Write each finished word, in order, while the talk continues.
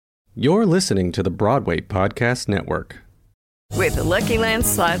You're listening to the Broadway Podcast Network. With the Lucky Land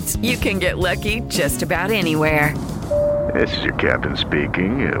Slots, you can get lucky just about anywhere. This is your captain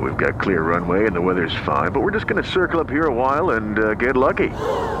speaking. We've got clear runway and the weather's fine, but we're just going to circle up here a while and get lucky.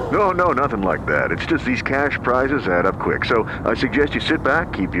 No, nothing like that. It's just these cash prizes add up quick. So I suggest you sit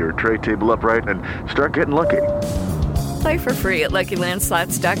back, keep your tray table upright, and start getting lucky. Play for free at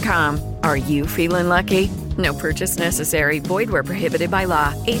LuckyLandSlots.com. Are you feeling lucky? No purchase necessary. Void where prohibited by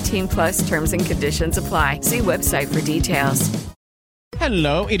law. 18 plus terms and conditions apply. See website for details.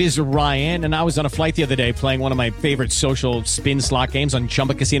 Hello, it is Ryan, and I was on a flight the other day playing one of my favorite social spin slot games on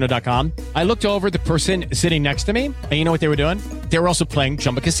ChumbaCasino.com. I looked over at the person sitting next to me, and you know what they were doing? They were also playing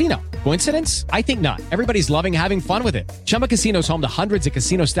Chumba Casino. Coincidence? I think not. Everybody's loving having fun with it. Chumba Casino is home to hundreds of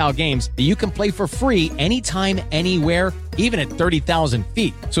casino-style games that you can play for free anytime, anywhere, even at 30,000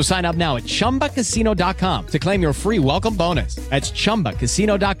 feet. So sign up now at ChumbaCasino.com to claim your free welcome bonus. That's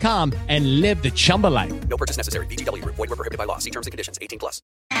ChumbaCasino.com and live the Chumba life. No purchase necessary. VGW. Void where prohibited by law. See terms and conditions. 18 plus.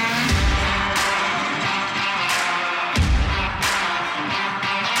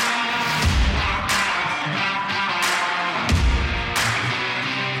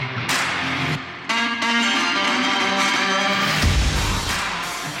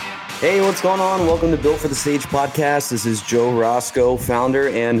 Hey, what's going on? Welcome to Built for the Stage podcast. This is Joe Roscoe, founder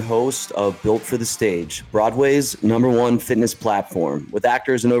and host of Built for the Stage, Broadway's #1 fitness platform. With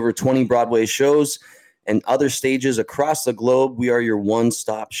actors in over 20 Broadway shows and other stages across the globe, we are your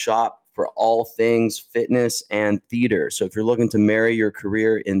one-stop shop for all things fitness and theater. So if you're looking to marry your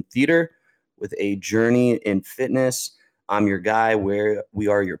career in theater with a journey in fitness, I'm your guy. Where we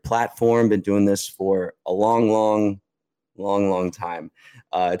are your platform. Been doing this for a long time.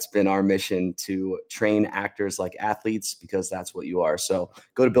 It's been our mission to train actors like athletes because that's what you are. So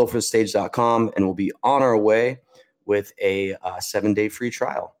go to builtforthestage.com and we'll be on our way with a 7-day free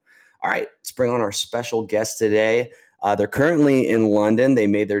trial. All right, let's bring on our special guest today. They're currently in London. They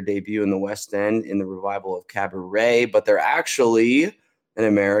made their debut in the West End in the revival of Cabaret, but they're actually an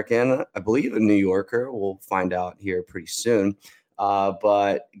American, I believe a New Yorker. We'll find out here pretty soon.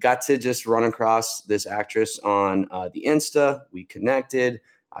 But got to just run across this actress on the Insta. We connected.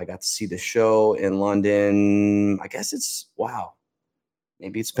 I got to see the show in London. I guess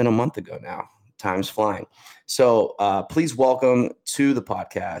maybe it's been a month ago now. Time's flying. So please welcome to the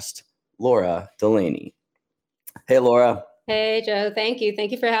podcast, Laura Delaney. Hey, Laura. Hey, Joe. Thank you.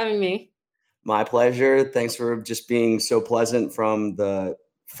 Thank you for having me. My pleasure. Thanks for just being so pleasant from the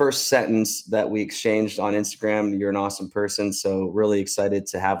first sentence that we exchanged on Instagram. You're an awesome person. So really excited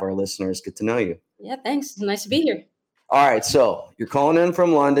to have our listeners get to know you. Yeah, thanks. It's nice to be here. All right. So you're calling in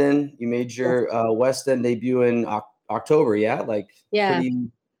from London. You made your West End debut in October. Yeah.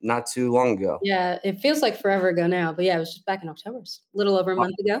 Not too long ago. Yeah. It feels like forever ago now, but yeah, it was just back in October. It's a little over a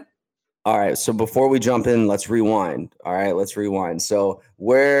month ago. All right. So before we jump in, let's rewind. All right. Let's rewind. So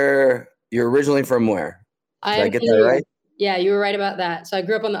you're originally from where? Did I get that right? Yeah, you were right about that. So I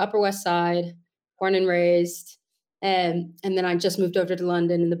grew up on the Upper West Side, born and raised, and then I just moved over to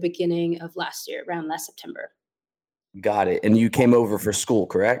London in the beginning of last year, around last September. Got it. And you came over for school,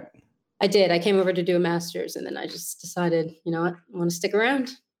 correct? I did. I came over to do a master's, and then I just decided, you know what, I want to stick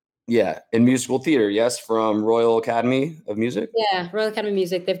around. Yeah, in musical theater, yes, from Royal Academy of Music? Yeah, Royal Academy of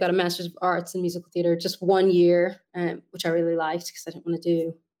Music. They've got a Master's of Arts in Musical Theater, just 1 year, which I really liked because I didn't want to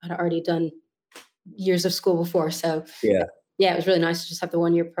do, I'd already done years of school before. So yeah, it was really nice to just have the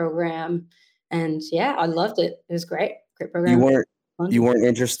 1 year program. And yeah, I loved it. It was great. Great program. You weren't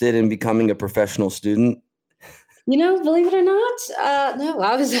interested in becoming a professional student? You know, believe it or not, no,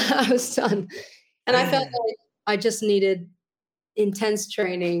 I was done. And I felt like I just needed intense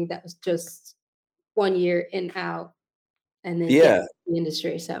training that was just 1 year in, out, and then get the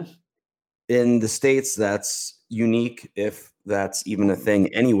industry. So in the States, that's unique if that's even a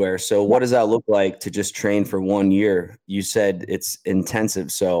thing anywhere. So what does that look like to just train for 1 year? You said it's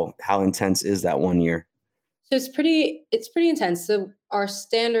intensive. So how intense is that 1 year? So it's pretty intense. So our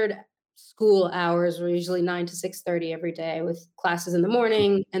standard school hours were usually 9 to 6:30 every day, with classes in the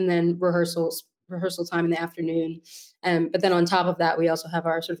morning and then rehearsal time in the afternoon. But then on top of that, we also have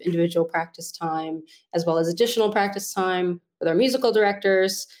our sort of individual practice time, as well as additional practice time with our musical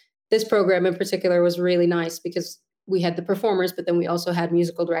directors. This program in particular was really nice because we had the performers, but then we also had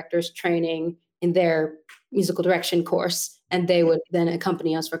musical directors training in their musical direction course, and they would then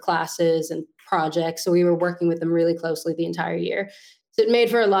accompany us for classes and projects. So we were working with them really closely the entire year. So it made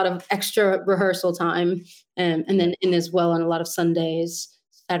for a lot of extra rehearsal time, and then in as well on a lot of Sundays.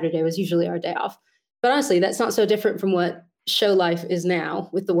 Saturday was usually our day off. But honestly, that's not so different from what show life is now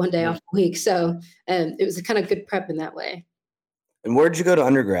with the 1 day off a week. So it was a kind of good prep in that way. And where'd you go to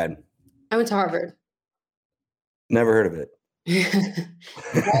undergrad? I went to Harvard. Never heard of it.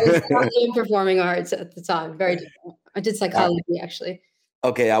 I was not doing performing arts at the time. Very different. I did psychology, actually.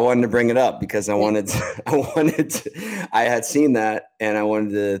 Okay, I wanted to bring it up because I had seen that, and I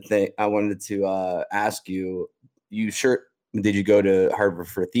wanted to ask you. Did you go to Harvard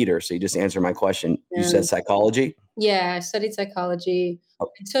for theater? So you just answered my question. You said psychology. Yeah, I studied psychology.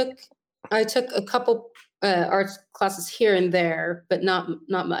 Okay. I took a couple arts classes here and there, but not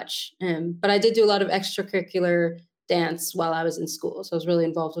much. But I did do a lot of extracurricular dance while I was in school. So I was really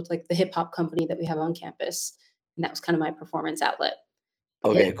involved with like the hip hop company that we have on campus, and that was kind of my performance outlet.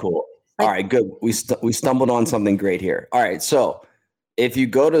 Okay, cool. All right, good. We stumbled on something great here. All right, so if you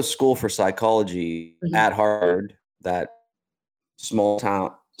go to school for psychology at Harvard, that small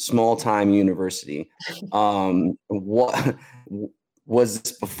time university, what was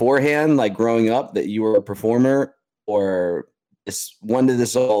this beforehand, like growing up, that you were a performer, or when did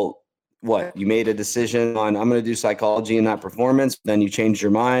this all? What, you made a decision on, I'm going to do psychology and not performance, then you changed your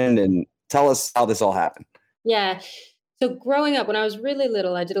mind, and tell us how this all happened. Yeah. So growing up, when I was really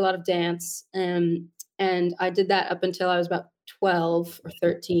little, I did a lot of dance, and I did that up until I was about 12 or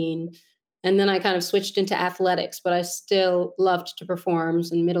 13. And then I kind of switched into athletics, but I still loved to perform.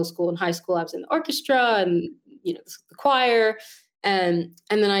 In middle school and high school, I was in the orchestra and, the choir. And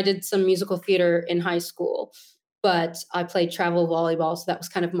then I did some musical theater in high school, but I played travel volleyball. So that was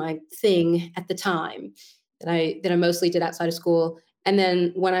kind of my thing at the time that I mostly did outside of school. And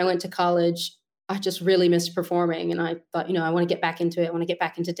then when I went to college, I just really missed performing. And I thought, I want to get back into it. I want to get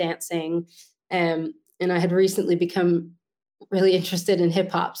back into dancing. And I had recently become really interested in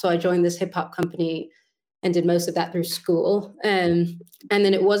hip hop. So I joined this hip hop company and did most of that through school. And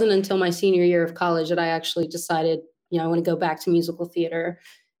then it wasn't until my senior year of college that I actually decided, I want to go back to musical theater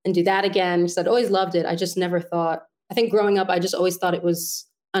and do that again. Because I'd always loved it. I just never thought, I think growing up, I just always thought it was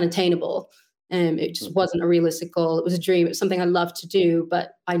unattainable. And it just wasn't a realistic goal. It was a dream. It was something I loved to do,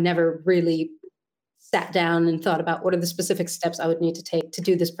 but I never really sat down and thought about what are the specific steps I would need to take to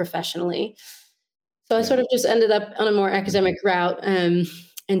do this professionally. So I sort of just ended up on a more academic route and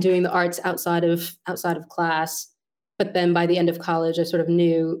doing the arts outside of class. But then by the end of college, I sort of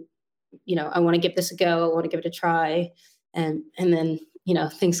knew, I want to give this a go. I want to give it a try. And then,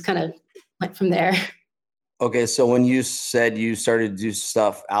 things kind of went from there. Okay. So when you said you started to do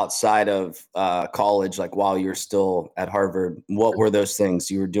stuff outside of college, like while you're still at Harvard, what were those things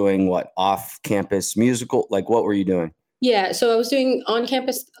you were doing? What, off-campus musical? Like, what were you doing? Yeah, so I was doing on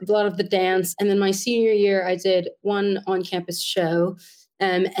campus a lot of the dance, and then my senior year I did one on campus show,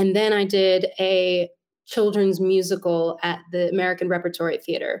 and then I did a children's musical at the American Repertory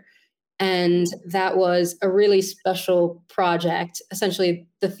Theater, and that was a really special project. Essentially,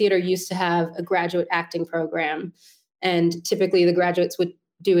 the theater used to have a graduate acting program, and typically the graduates would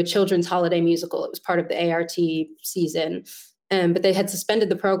do a children's holiday musical. It was part of the ART season. But they had suspended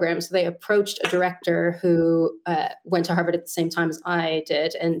the program, so they approached a director who went to Harvard at the same time as I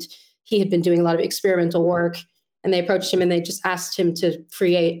did, and he had been doing a lot of experimental work. And they approached him and they just asked him to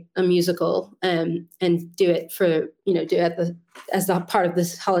create a musical and do it as the part of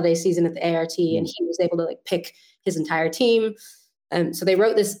this holiday season at the ART. And he was able to pick his entire team. So they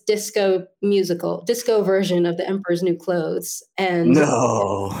wrote this disco version of The Emperor's New Clothes. And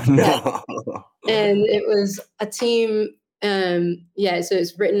no. And it was a team. So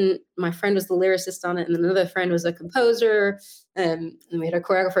it's written, my friend was the lyricist on it, and then another friend was a composer, and we had a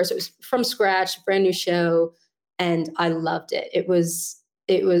choreographer. So it was from scratch, brand new show, and I loved it. It was,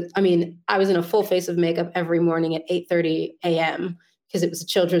 I mean, I was in a full face of makeup every morning at 8:30 a.m. because it was a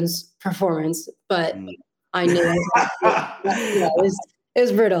children's performance, but I knew it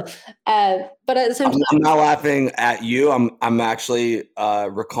was brutal. But at the same time, I'm not laughing at you. I'm actually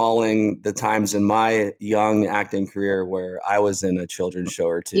recalling the times in my young acting career where I was in a children's show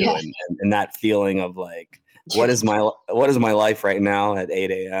or two, and that feeling of like, what is my life right now at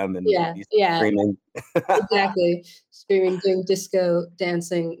 8 a.m. and screaming. Exactly, screaming, doing disco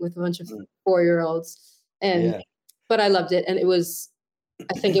dancing with a bunch of 4-year-olds, but I loved it, and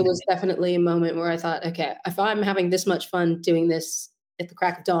I think it was definitely a moment where I thought, okay, if I'm having this much fun doing this at the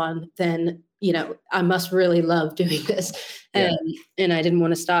crack of dawn, then, I must really love doing this. And I didn't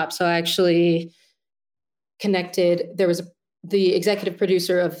want to stop. So I actually connected. There was the executive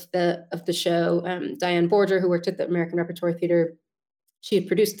producer of the show, Diane Borger, who worked at the American Repertory Theater. She had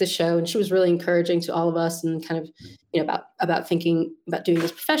produced the show, and she was really encouraging to all of us and kind of, about thinking about doing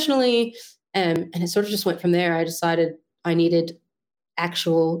this professionally. And it sort of just went from there. I decided I needed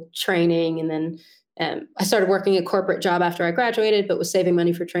actual training, and then I started working a corporate job after I graduated, but was saving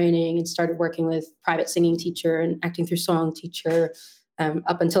money for training and started working with private singing teacher and acting through song teacher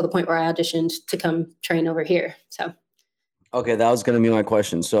up until the point where I auditioned to come train over here. So, okay, that was going to be my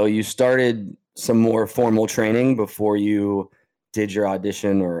question. So you started some more formal training before you did your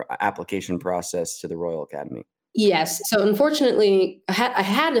audition or application process to the Royal Academy. Yes. So unfortunately, I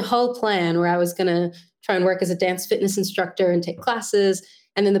had a whole plan where I was going to try and work as a dance fitness instructor and take classes,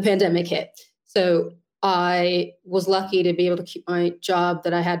 and then the pandemic hit. So I was lucky to be able to keep my job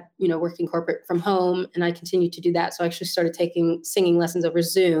that I had, working corporate from home, and I continued to do that. So I actually started taking singing lessons over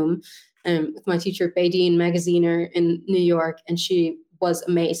Zoom with my teacher, Baydeen Magaziner in New York, and she was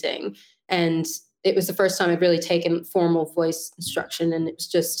amazing. And it was the first time I'd really taken formal voice instruction, and it was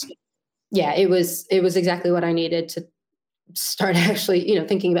just, it was exactly what I needed to start actually,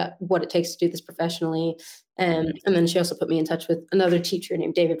 thinking about what it takes to do this professionally. And then she also put me in touch with another teacher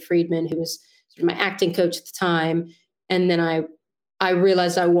named David Friedman, who was sort of my acting coach at the time. And then I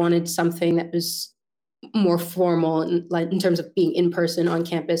realized I wanted something that was more formal and like in terms of being in person on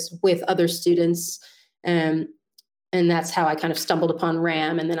campus with other students. And that's how I kind of stumbled upon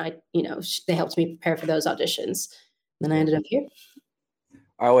RAM. And then they helped me prepare for those auditions. And then I ended up here.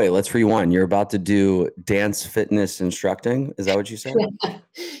 All right, wait, let's rewind. You're about to do dance fitness instructing. Is that what you said?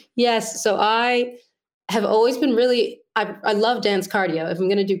 Yes. So I have always been I love dance cardio. If I'm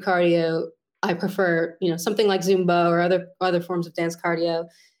going to do cardio, I prefer, something like Zumba or other forms of dance cardio.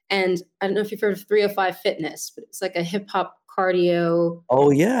 And I don't know if you've heard of 305 Fitness, but it's like a hip hop cardio.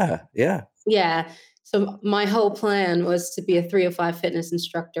 Oh, yeah. Yeah. Yeah. So my whole plan was to be a 305 Fitness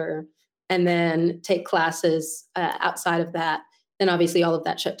instructor and then take classes outside of that. Then obviously all of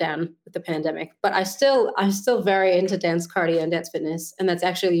that shut down with the pandemic. But I'm still very into dance cardio and dance fitness. And that's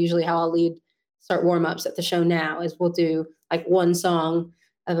actually usually how I'll start warm-ups at the show now, is we'll do like one song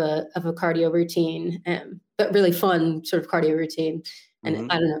of a cardio routine, but really fun sort of cardio routine.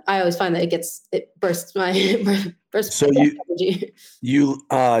 And I don't know, I always find that it bursts my So energy. You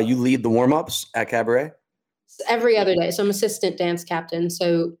lead the warm-ups at Cabaret? Every other day. So I'm assistant dance captain.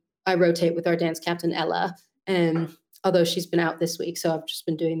 So I rotate with our dance captain, Ella. Although she's been out this week, so I've just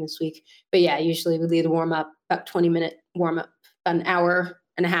been doing this week. But yeah, usually we lead a warm-up, about 20-minute warm-up, about an hour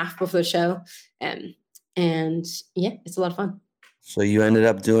and a half before the show. And yeah, it's a lot of fun. So you ended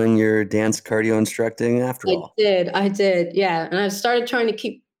up doing your dance cardio instructing after all? I did, yeah. And I've started trying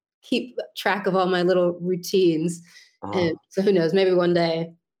to keep track of all my little routines. And so who knows, maybe one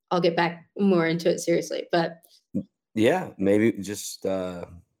day I'll get back more into it seriously. But yeah, maybe just give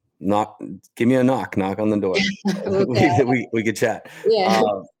me a knock on the door. we could chat. Yeah.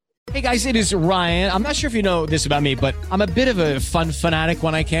 Hey guys, it is Ryan. I'm not sure if you know this about me, but I'm a bit of a fun fanatic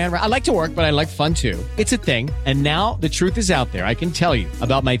when I can. I like to work, but I like fun too. It's a thing. And now the truth is out there. I can tell you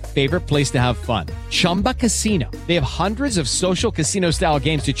about my favorite place to have fun. Chumba Casino. They have hundreds of social casino style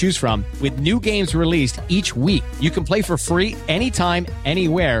games to choose from with new games released each week. You can play for free anytime,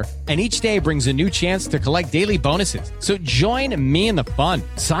 anywhere. And each day brings a new chance to collect daily bonuses. So join me in the fun.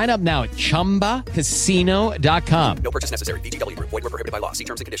 Sign up now at ChumbaCasino.com. No purchase necessary. VGW Group. Void where prohibited by law. See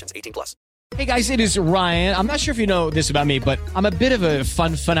terms and conditions. 18+. Hey guys, it is Ryan. I'm not sure if you know this about me, but I'm a bit of a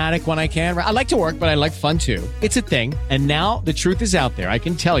fun fanatic when I can. I like to work, but I like fun too. It's a thing. And now the truth is out there. I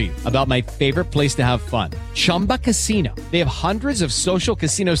can tell you about my favorite place to have fun. Chumba Casino. They have hundreds of social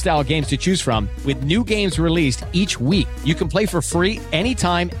casino style games to choose from with new games released each week. You can play for free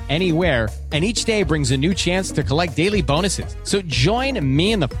anytime, anywhere. And each day brings a new chance to collect daily bonuses. So join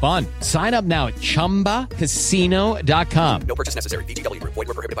me in the fun. Sign up now at ChumbaCasino.com. No purchase necessary. VGW Group. Void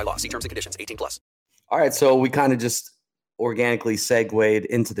where prohibited by law. See terms and conditions. 18+. All right, so we kind of just organically segued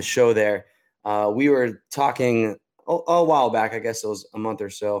into the show there. We were talking a while back, I guess it was a month or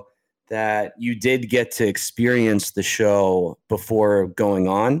so, that you did get to experience the show before going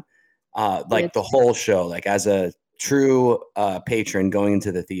on, the whole show, like as a true patron going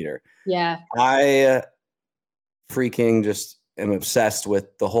into the theater. Yeah. I freaking just am obsessed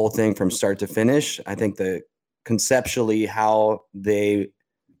with the whole thing from start to finish. I think conceptually how they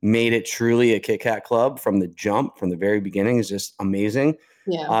made it truly a Kit Kat Club from the jump, from the very beginning, is just amazing.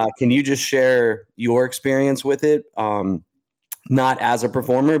 Yeah. Can you just share your experience with it? Not as a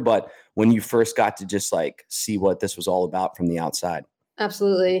performer, but when you first got to just like see what this was all about from the outside.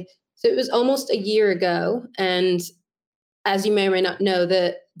 Absolutely. So it was almost a year ago. And as you may or may not know,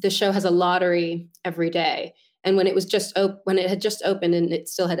 the show has a lottery every day. And when it was when it had just opened and it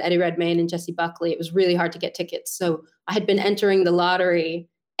still had Eddie Redmayne and Jessie Buckley, it was really hard to get tickets. So I had been entering the lottery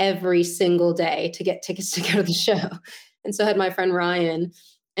every single day to get tickets to go to the show. And so I had my friend Ryan,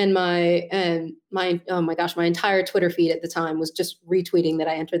 And oh my gosh, my entire Twitter feed at the time was just retweeting that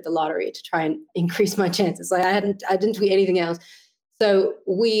I entered the lottery to try and increase my chances. Like I didn't tweet anything else. So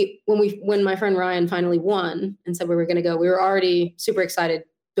when my friend Ryan finally won and said we were going to go, we were already super excited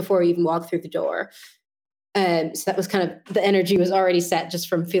before we even walked through the door. And so that was kind of, the energy was already set just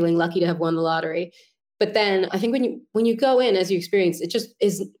from feeling lucky to have won the lottery. But then I think when you go in, as you experience, it just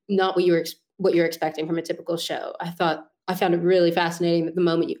is not what you're expecting from a typical show. I found it really fascinating that the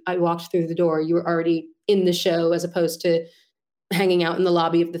moment I walked through the door, you were already in the show as opposed to hanging out in the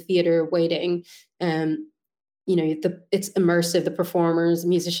lobby of the theater waiting. It's immersive. The performers,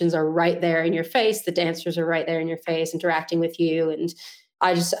 musicians are right there in your face. The dancers are right there in your face, interacting with you. And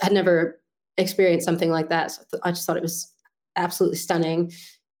I just had never experienced something like that. So I just thought it was absolutely stunning.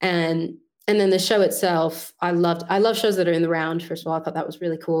 And then the show itself, I love shows that are in the round. First of all, I thought that was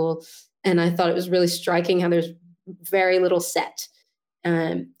really cool. And I thought it was really striking how there's very little set.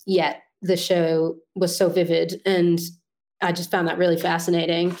 Yet the show was so vivid. And I just found that really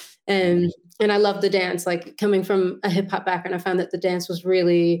fascinating. And I love the dance. Like, coming from a hip hop background, I found that the dance was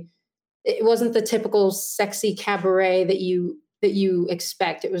really, it wasn't the typical sexy cabaret that you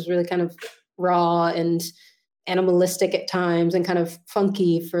expect. It was really kind of raw and animalistic at times and kind of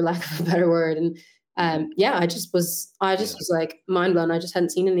funky, for lack of a better word. And I just was like mind blown. I just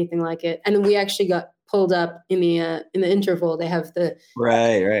hadn't seen anything like it. And then we actually got pulled up in the interval. They have the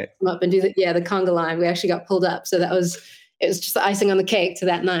right come up and do the conga line. We actually got pulled up. So it was just the icing on the cake to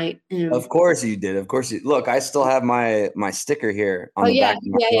that night. Of course you did. Of course you look. I still have my sticker here on the back of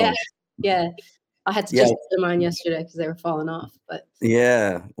my phone. Yeah. I had to just put mine yesterday because they were falling off. But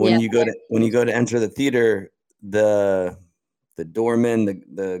when you go to enter the theater, the doorman,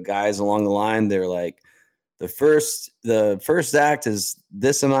 the guys along the line, they're like, the first act is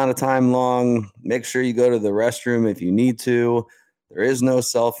this amount of time long. Make sure you go to the restroom if you need to. There is no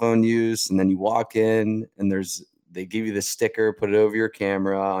cell phone use. And then you walk in and they give you the sticker, put it over your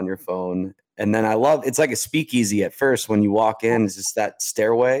camera on your phone. And then it's like a speakeasy at first when you walk in. It's just that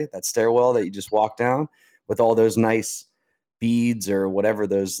stairwell that you just walk down with all those nice beads or whatever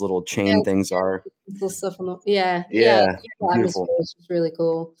those little chain things are. Beautiful. It's really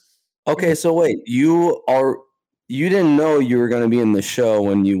cool. Okay, so wait, you didn't know you were going to be in the show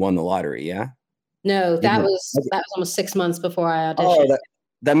when you won the lottery, yeah? No, that was almost 6 months before I auditioned. Oh,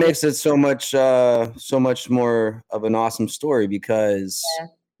 that makes it so much more of an awesome story because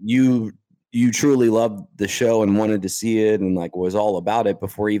you truly loved the show and wanted to see it and like was all about it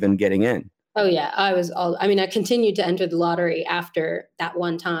before even getting in. Oh yeah, I continued to enter the lottery after that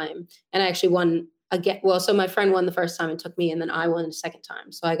one time, and I actually won again. Well, so my friend won the first time and took me, and then I won the second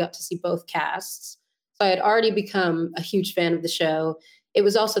time. So I got to see both casts. So I had already become a huge fan of the show. It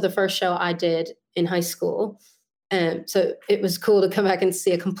was also the first show I did in high school. And so it was cool to come back and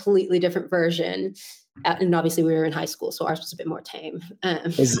see a completely different version. And obviously we were in high school, so ours was a bit more tame.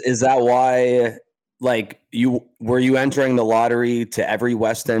 Is that why, like, were you entering the lottery to every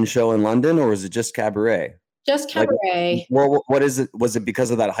West End show in London, or was it just cabaret? Just cabaret. Well, what is it? Was it because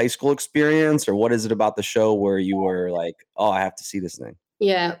of that high school experience, or what is it about the show where you were like, oh, I have to see this thing?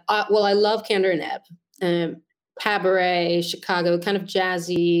 Yeah. Well, I love Kander and Ebb. Cabaret, Chicago, kind of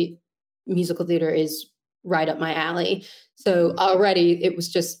jazzy musical theater is right up my alley. So already it was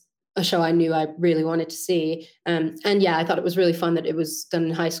just a show I knew I really wanted to see. And I thought it was really fun that it was done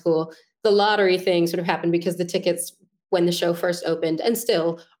in high school. The lottery thing sort of happened because the tickets when the show first opened and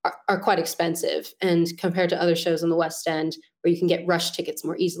still are quite expensive. And compared to other shows on the West End where you can get rush tickets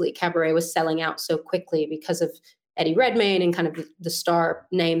more easily, Cabaret was selling out so quickly because of Eddie Redmayne and kind of the star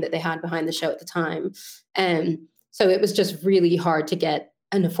name that they had behind the show at the time. And so it was just really hard to get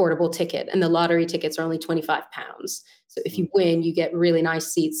an affordable ticket. And the lottery tickets are only £25. So if you win, you get really nice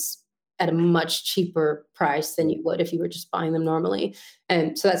seats at a much cheaper price than you would if you were just buying them normally.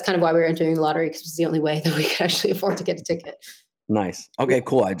 And so that's kind of why we were entering the lottery, because it was the only way that we could actually afford to get a ticket. Nice. Okay,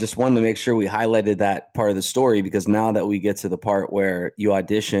 cool. I just wanted to make sure we highlighted that part of the story, because now that we get to the part where you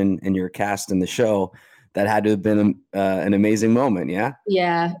audition and you're cast in the show, that had to have been an amazing moment. Yeah.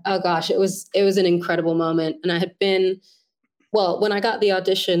 Yeah. Oh gosh, it was an incredible moment. And I had been, when I got the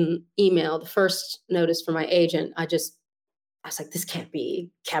audition email, the first notice from my agent, I was like, this can't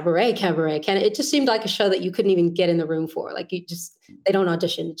be Cabaret. It just seemed like a show that you couldn't even get in the room for. Like they don't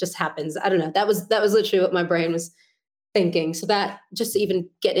audition. It just happens. I don't know. That was literally what my brain was thinking. So that just to even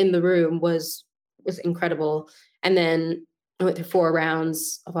get in the room was incredible. And then I went through 4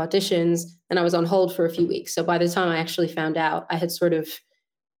 rounds of auditions and I was on hold for a few weeks. So by the time I actually found out, I had sort of,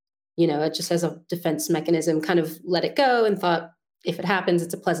 it just as a defense mechanism, kind of let it go and thought, if it happens,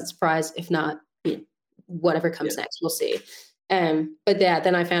 it's a pleasant surprise. If not, whatever comes next, we'll see. But yeah,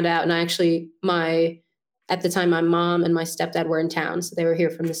 then I found out, and at the time, my mom and my stepdad were in town. So they were here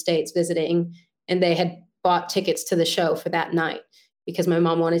from the States visiting, and they had bought tickets to the show for that night because my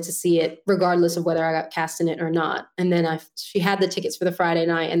mom wanted to see it regardless of whether I got cast in it or not. And then she had the tickets for the Friday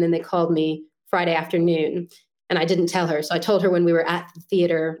night, and then they called me Friday afternoon, and I didn't tell her. So I told her when we were at the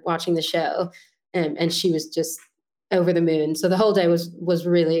theater watching the show, and she was just over the moon. So the whole day was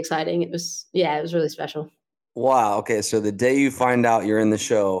really exciting. It was really special. Wow. Okay. So the day you find out you're in the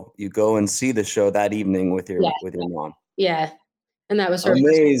show, you go and see the show that evening with your mom. Yeah. And that was her.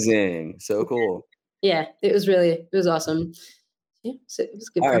 Amazing. So cool. Yeah. It was awesome. Yeah. So it was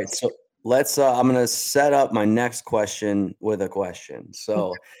good. All right. So let's, I'm going to set up my next question with a question.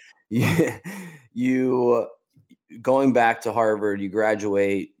 So you going back to Harvard, you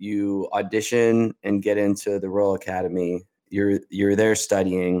graduate, you audition and get into the Royal Academy. You're there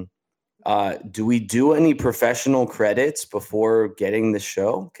studying. Do we do any professional credits before getting the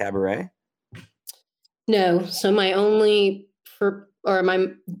show, Cabaret? No. So my my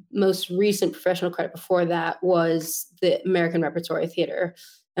most recent professional credit before that was the American Repertory Theater.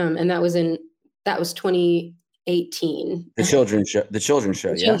 And that was 2018. The children's show. The children's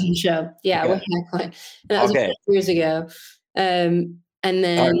show. Yeah. Okay. And that was years ago. And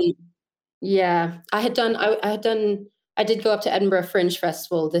then, I did go up to Edinburgh Fringe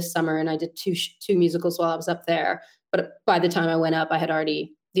Festival this summer, and I did two musicals while I was up there. But by the time I went up, I had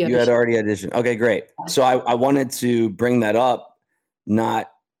already You had already auditioned. Okay, great. So I wanted to bring that up,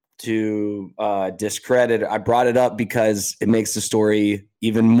 not to discredit. I brought it up because it makes the story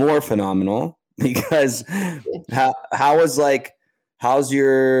even more phenomenal. Because how's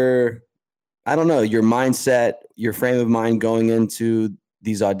your, I don't know, your mindset, your frame of mind going into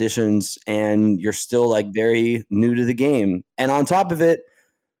these auditions, and you're still like very new to the game. And on top of it,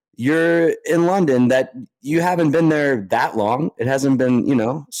 you're in London, that you haven't been there that long. It hasn't been,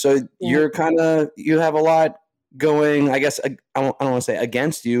 so you're you have a lot going, I guess. I don't want to say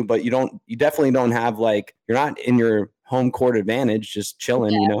against you, but you definitely don't have you're not in your home court advantage, just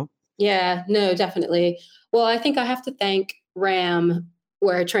chilling, Yeah, no, definitely. Well, I think I have to thank RAM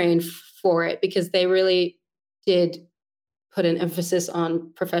where I trained for it, because they really did put an emphasis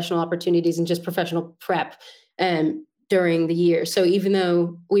on professional opportunities and just professional prep during the year. So even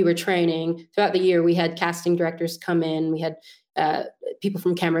though we were training throughout the year, we had casting directors come in. We had people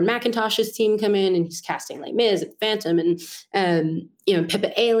from Cameron McIntosh's team come in, and he's casting Les Mis and Phantom, and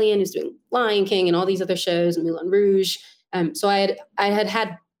Pippa Alien, who's doing Lion King and all these other shows, and Moulin Rouge. So I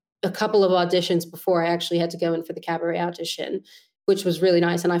had a couple of auditions before I actually had to go in for the Cabaret audition, which was really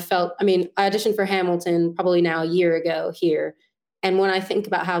nice. And I auditioned for Hamilton probably now a year ago here. And when I think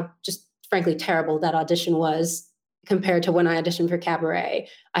about how just frankly terrible that audition was compared to when I auditioned for Cabaret,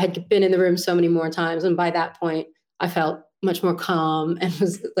 I had been in the room so many more times. And by that point, I felt much more calm and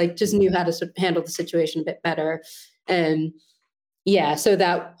was just knew how to handle the situation a bit better. And so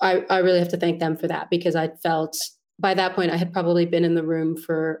that I really have to thank them for that, because I felt by that point I had probably been in the room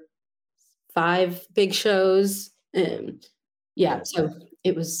for 5 big shows. So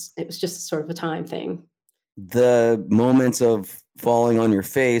it was just sort of a time thing. The moments of falling on your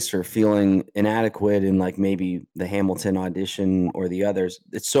face or feeling inadequate in maybe the Hamilton audition or the others,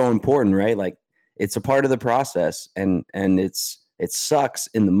 it's so important, right? It's a part of the process, and it sucks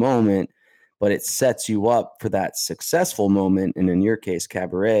in the moment, but it sets you up for that successful moment, and in your case,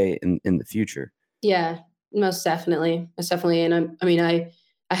 Cabaret in the future. Yeah, most definitely. And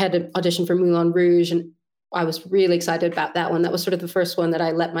I had to audition for Moulin Rouge, and I was really excited about that one. That was sort of the first one that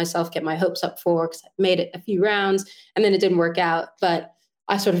I let myself get my hopes up for, because I made it a few rounds and then it didn't work out. But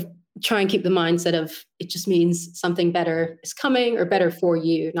I sort of try and keep the mindset of it just means something better is coming, or better for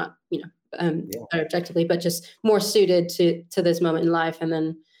you, not, better objectively, but just more suited to this moment in life. And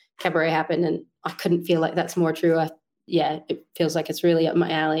then Cabaret happened, and I couldn't feel like that's more true. It feels like it's really up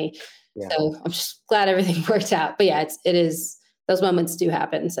my alley. Yeah. So I'm just glad everything worked out. But yeah, it is, those moments do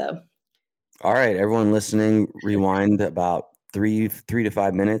happen. So. All right, everyone listening, rewind about 3 to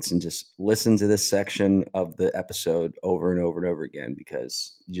 5 minutes and just listen to this section of the episode over and over and over again,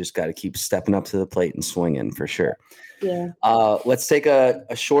 because you just got to keep stepping up to the plate and swinging for sure. Yeah. Let's take a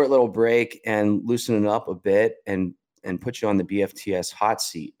short little break and loosen it up a bit and put you on the BFTS hot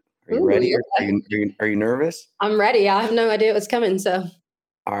seat. Are you ready? Yeah. Are you nervous? I'm ready. I have no idea what's coming. So.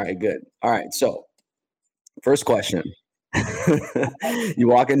 All right, good. All right. So first question. You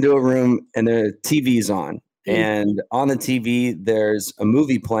walk into a room and the TV's on, and on the TV there's a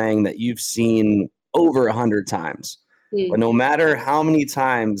movie playing that you've seen over 100 times. But no matter how many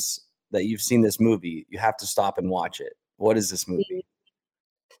times that you've seen this movie, you have to stop and watch it. What is this movie?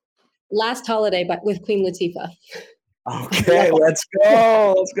 Last Holiday with Queen Latifah. Okay, let's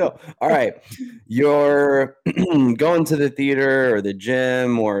go. Let's go. All right. You're going to the theater or the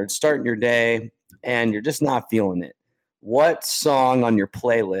gym or starting your day and you're just not feeling it. What song on your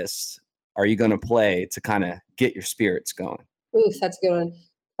playlist are you going to play to kind of get your spirits going? Ooh, that's a good one.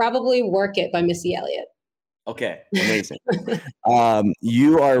 Probably Work It by Missy Elliott. Okay, amazing.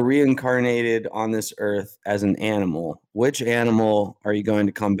 You are reincarnated on this earth as an animal. Which animal are you going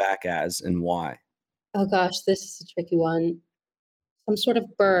to come back as and why? Oh gosh, this is a tricky one. Some sort of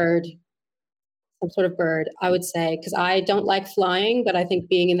bird. Some sort of bird, I would say, because I don't like flying, but I think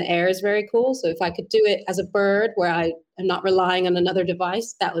being in the air is very cool. So if I could do it as a bird where I am not relying on another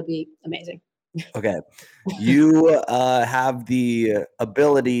device, that would be amazing. Okay. You have the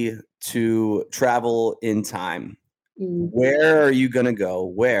ability to travel in time. Where are you going to go?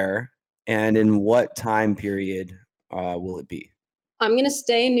 Where and in what time period will it be? I'm going to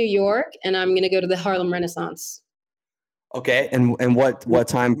stay in New York and I'm going to go to the Harlem Renaissance. Okay. And what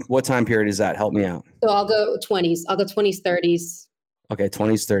time period is that? Help me out. So I'll go 20s. I'll go 20s, 30s. Okay,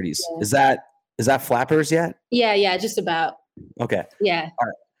 20s, 30s. Yeah. Is that flappers yet? Yeah, just about. Okay. Yeah. All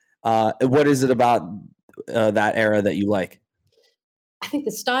right. What is it about that era that you like? I think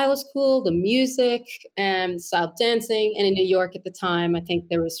the style is cool, the music and style of dancing. And in New York at the time, I think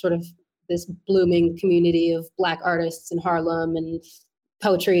there was sort of this blooming community of Black artists in Harlem, and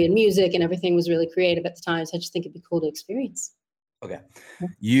poetry and music and everything was really creative at the time. So I just think it'd be cool to experience. Okay.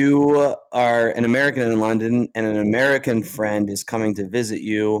 You are an American in London and an American friend is coming to visit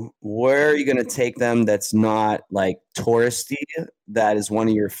you. Where are you going to take them that's not like touristy, that is one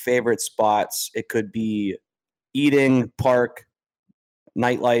of your favorite spots? It could be eating, park,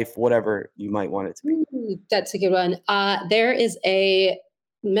 nightlife, whatever you might want it to be. Ooh, that's a good one. There is a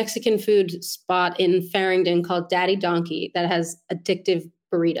Mexican food spot in Farringdon called Daddy Donkey that has addictive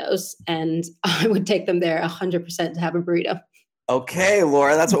burritos, and I would take them there 100% to have a burrito. Okay,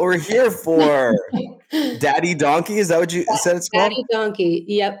 Laura, that's what we're here for. Daddy Donkey, is that what you said it's called? Daddy Donkey,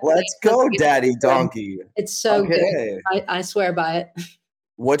 yep. Let's go, Daddy Donkey. It's so good. I swear by it.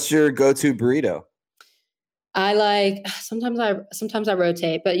 What's your go-to burrito? I like sometimes I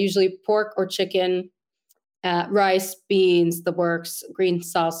rotate, but usually pork or chicken, rice, beans, the works, green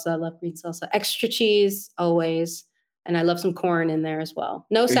salsa. Love green salsa. Extra cheese always, and I love some corn in there as well.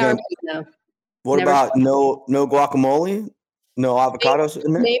 No sour cream though. What about no guacamole? No avocados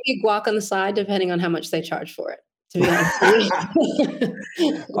in there? Maybe guac on the side, depending on how much they charge for it. To be honest with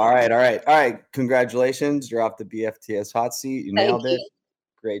you. All right. Congratulations. You're off the BFTS hot seat. You nailed it.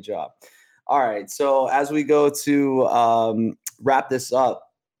 Great job. All right. So as we go to wrap this up,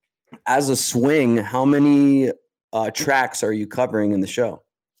 as a swing, how many tracks are you covering in the show?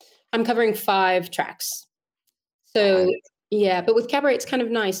 I'm covering 5 tracks. So yeah, but with cabaret, it's kind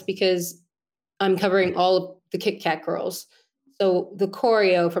of nice because I'm covering all of the Kit Kat girls. So the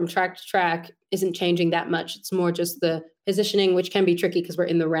choreo from track to track isn't changing that much. It's more just the positioning, which can be tricky because we're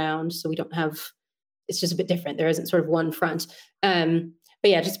in the round. So we don't have, it's just a bit different. There isn't sort of one front. But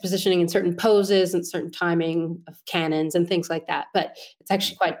yeah, just positioning in certain poses and certain timing of cannons and things like that. But it's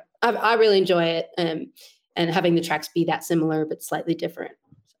actually quite, I really enjoy it. And having the tracks be that similar, but slightly different.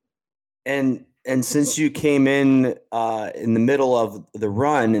 And since you came in the middle of the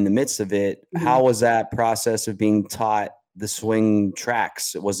run, in the midst of it, how was that process of being taught the swing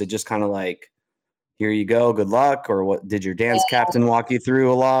tracks? Was it just kind of like, here you go, good luck? Or what did your dance captain walk you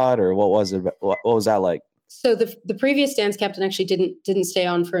through a lot? Or what was it? What was that like? So the previous dance captain actually didn't stay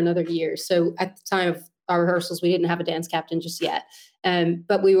on for another year. So at the time of our rehearsals, we didn't have a dance captain just yet.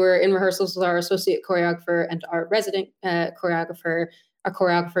 But we were in rehearsals with our associate choreographer and our resident choreographer. Our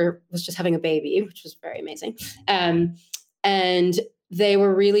choreographer was just having a baby, which was very amazing. And they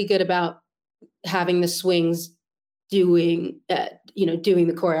were really good about having the swings doing the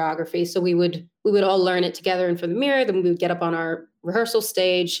choreography. So we would all learn it together in front of the mirror. Then we would get up on our rehearsal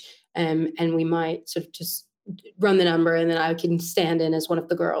stage and we might sort of just run the number, and then I can stand in as one of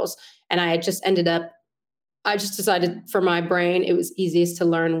the girls. And I just decided for my brain, it was easiest to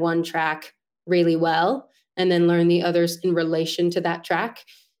learn one track really well and then learn the others in relation to that track.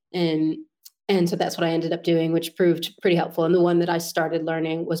 And so that's what I ended up doing, which proved pretty helpful. And the one that I started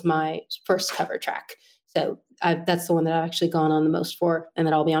learning was my first cover track. So that's the one that I've actually gone on the most for, and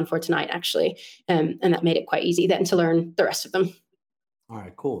that I'll be on for tonight, actually. And that made it quite easy then to learn the rest of them. All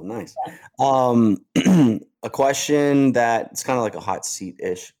right, cool. Nice. A question that's kind of like a hot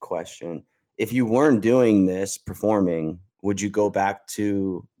seat-ish question. If you weren't doing this performing, would you go back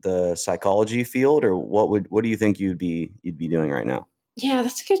to the psychology field, or what do you think you'd be doing right now? Yeah,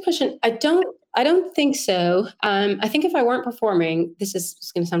 that's a good question. I don't think so. I think if I weren't performing, this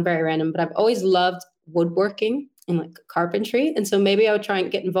is going to sound very random, but I've always loved woodworking in like carpentry. And so maybe I would try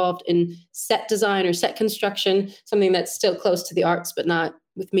and get involved in set design or set construction, something that's still close to the arts, but not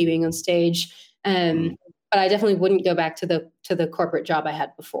with me being on stage. But I definitely wouldn't go back to the corporate job I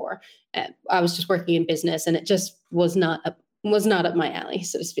had before. I was just working in business, and it just was not up my alley,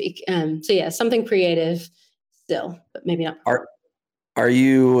 so to speak. So yeah, something creative still, but maybe not. Are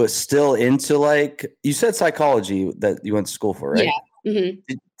you still into, like, you said psychology that you went to school for, right? Yeah.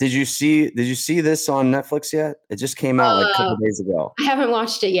 Mm-hmm. Did you see this on Netflix yet? It just came out like a couple days ago. I haven't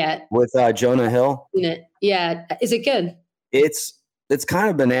watched it yet. With Jonah Hill. Yeah. Is it good? It's kind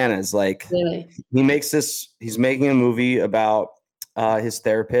of bananas. Like, really? He's making a movie about his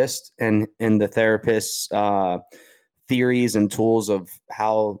therapist and the therapist's theories and tools of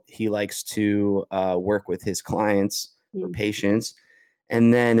how he likes to work with his clients or patients.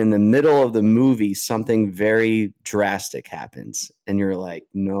 And then in the middle of the movie, something very drastic happens. And you're like,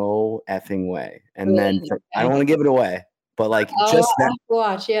 no effing way. And then I don't want to give it away, but like just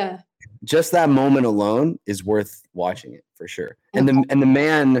that moment alone is worth watching it for sure. And the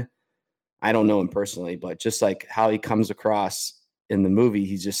man, I don't know him personally, but just like how he comes across in the movie,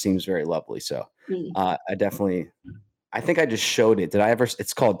 he just seems very lovely. So I think I just showed it. Did I ever?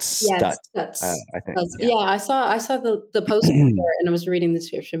 It's called Stutz. Stutz. I think. Yeah, I saw the poster and I was reading the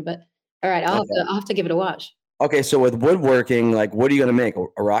description. But all right, I'll have to give it a watch. Okay, so with woodworking, like, what are you gonna make? A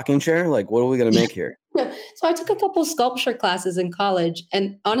rocking chair? Like, what are we gonna make here? So I took a couple sculpture classes in college,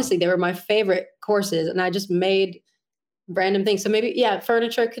 and honestly, they were my favorite courses. And I just made random things. So maybe,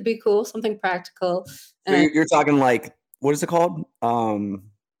 furniture could be cool, something practical. So you're talking like, what is it called?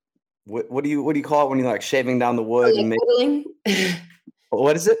 What do you call it when you're like shaving down the wood and whittling?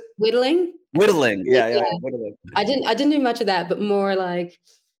 What is it? Whittling. Yeah. Whittling. I didn't do much of that, but more like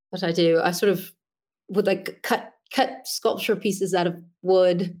what I do. I sort of would like cut sculpture pieces out of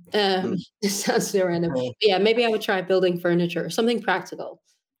wood. It sounds so random. But yeah, maybe I would try building furniture, something practical.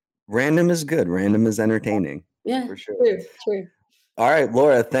 Random is good. Random is entertaining. Yeah, for sure. True. All right,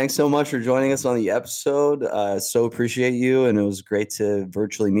 Laura, thanks so much for joining us on the episode. So appreciate you, and it was great to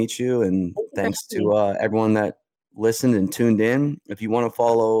virtually meet you. And thanks to everyone that listened and tuned in. If you want to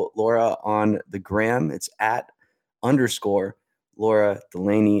follow Laura on the gram, it's @_ Laura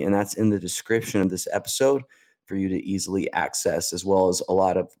Delaney, and that's in the description of this episode for you to easily access, as well as a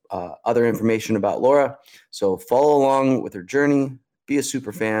lot of other information about Laura. So follow along with her journey, be a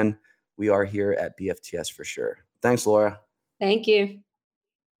super fan. We are here at BFTS for sure. Thanks, Laura. Thank you.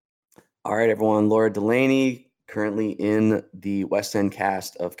 All right, everyone. Laura Delaney, currently in the West End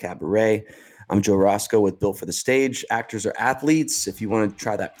cast of Cabaret. I'm Joe Roscoe with Built for the Stage. Actors are athletes. If you want to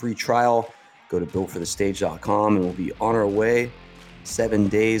try that free trial, go to builtforthestage.com, and we'll be on our way 7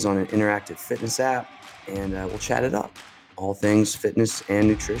 days on an interactive fitness app, and we'll chat it up. All things fitness and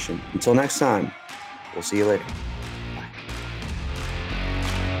nutrition. Until next time, we'll see you later.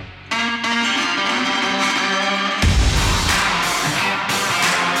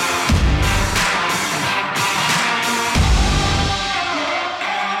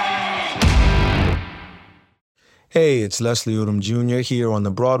 Hey, it's Leslie Odom Jr. here on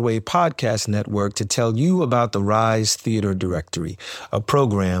the Broadway Podcast Network to tell you about the Rise Theater Directory, a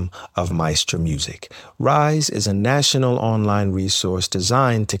program of Maestro Music. Rise is a national online resource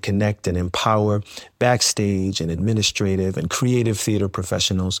designed to connect and empower backstage and administrative and creative theater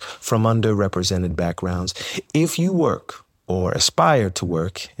professionals from underrepresented backgrounds. If you work or aspire to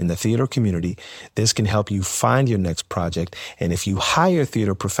work in the theater community, this can help you find your next project. And if you hire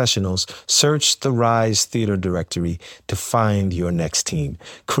theater professionals, search the Rise Theater Directory to find your next team.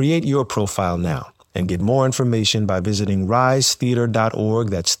 Create your profile now and get more information by visiting risetheater.org.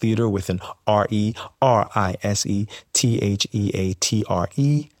 That's theater with an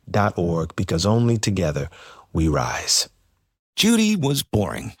RERISETHEATRE.org, because only together we rise. Judy was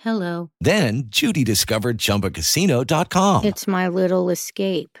boring. Hello. Then Judy discovered ChumbaCasino.com. It's my little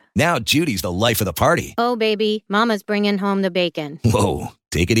escape. Now Judy's the life of the party. Oh, baby, mama's bringing home the bacon. Whoa,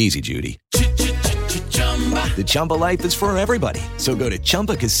 take it easy, Judy. The Chumba life is for everybody. So go to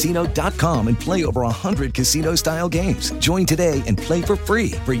ChumbaCasino.com and play over 100 casino-style games. Join today and play for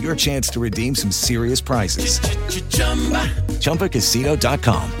free for your chance to redeem some serious prizes.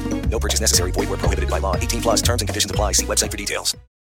 ChumbaCasino.com. No purchase necessary. Void where prohibited by law. 18+ terms and conditions apply. See website for details.